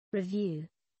Review: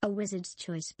 A Wizard's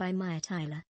Choice by Maya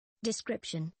Tyler.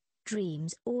 Description: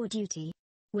 Dreams or duty?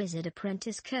 Wizard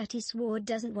apprentice Curtis Ward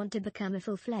doesn't want to become a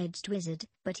full-fledged wizard,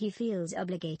 but he feels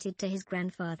obligated to his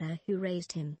grandfather who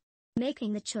raised him.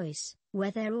 Making the choice,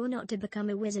 whether or not to become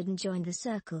a wizard and join the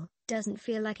Circle, doesn't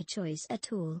feel like a choice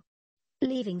at all.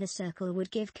 Leaving the Circle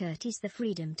would give Curtis the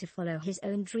freedom to follow his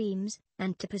own dreams,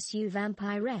 and to pursue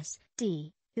Vampiress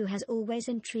Dee, who has always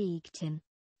intrigued him.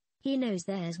 He knows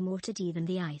there's more to Dee than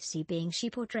the icy being she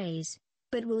portrays,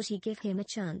 but will she give him a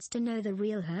chance to know the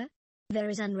real her? There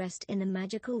is unrest in the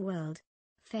magical world.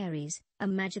 Fairies, a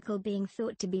magical being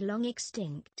thought to be long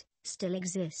extinct, still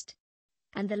exist.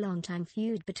 And the long-time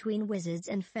feud between wizards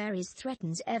and fairies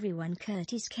threatens everyone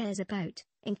Curtis cares about,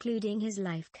 including his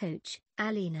life coach,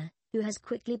 Alina, who has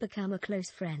quickly become a close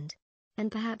friend.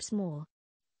 And perhaps more.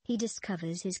 He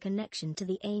discovers his connection to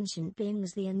the ancient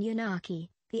beings, the Anunnaki,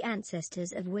 the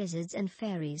ancestors of wizards and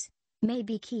fairies, may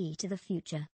be key to the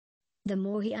future. The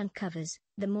more he uncovers,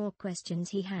 the more questions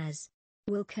he has.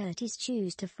 Will Curtis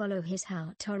choose to follow his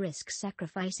heart or risk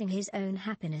sacrificing his own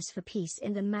happiness for peace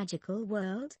in the magical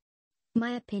world?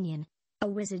 My opinion: A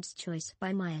Wizard's Choice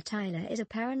by Maya Tyler is a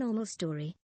paranormal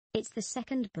story. It's the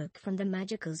second book from the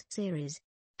Magicals series.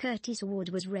 Curtis Ward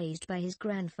was raised by his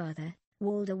grandfather,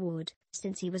 Walder Ward,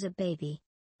 since he was a baby.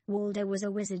 Walder was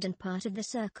a wizard and part of the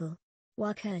Circle.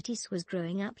 While Curtis was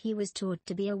growing up, he was taught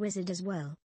to be a wizard as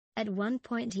well. At one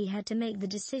point he had to make the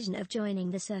decision of joining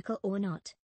the Circle or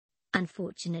not.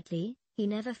 Unfortunately, he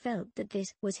never felt that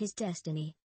this was his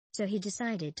destiny. So he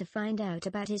decided to find out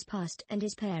about his past and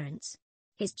his parents.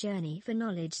 His journey for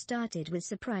knowledge started with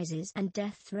surprises and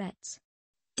death threats.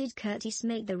 Did Curtis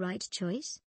make the right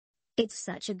choice? It's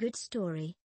such a good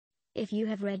story. If you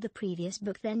have read the previous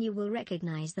book, then you will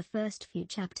recognize the first few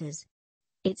chapters.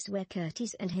 It's where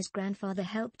Curtis and his grandfather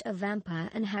helped a vampire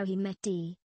and how he met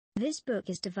Dee. This book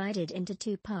is divided into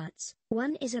two parts.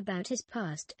 One is about his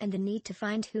past and the need to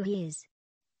find who he is.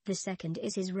 The second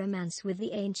is his romance with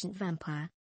the ancient vampire.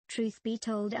 Truth be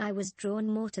told, I was drawn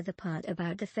more to the part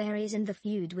about the fairies and the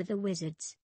feud with the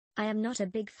wizards. I am not a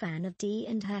big fan of Dee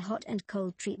and her hot and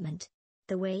cold treatment.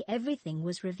 The way everything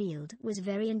was revealed was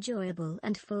very enjoyable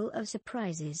and full of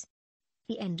surprises.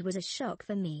 The end was a shock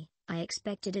for me. I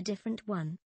expected a different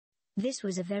one. This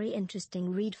was a very interesting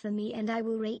read for me, and I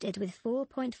will rate it with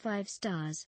 4.5 stars.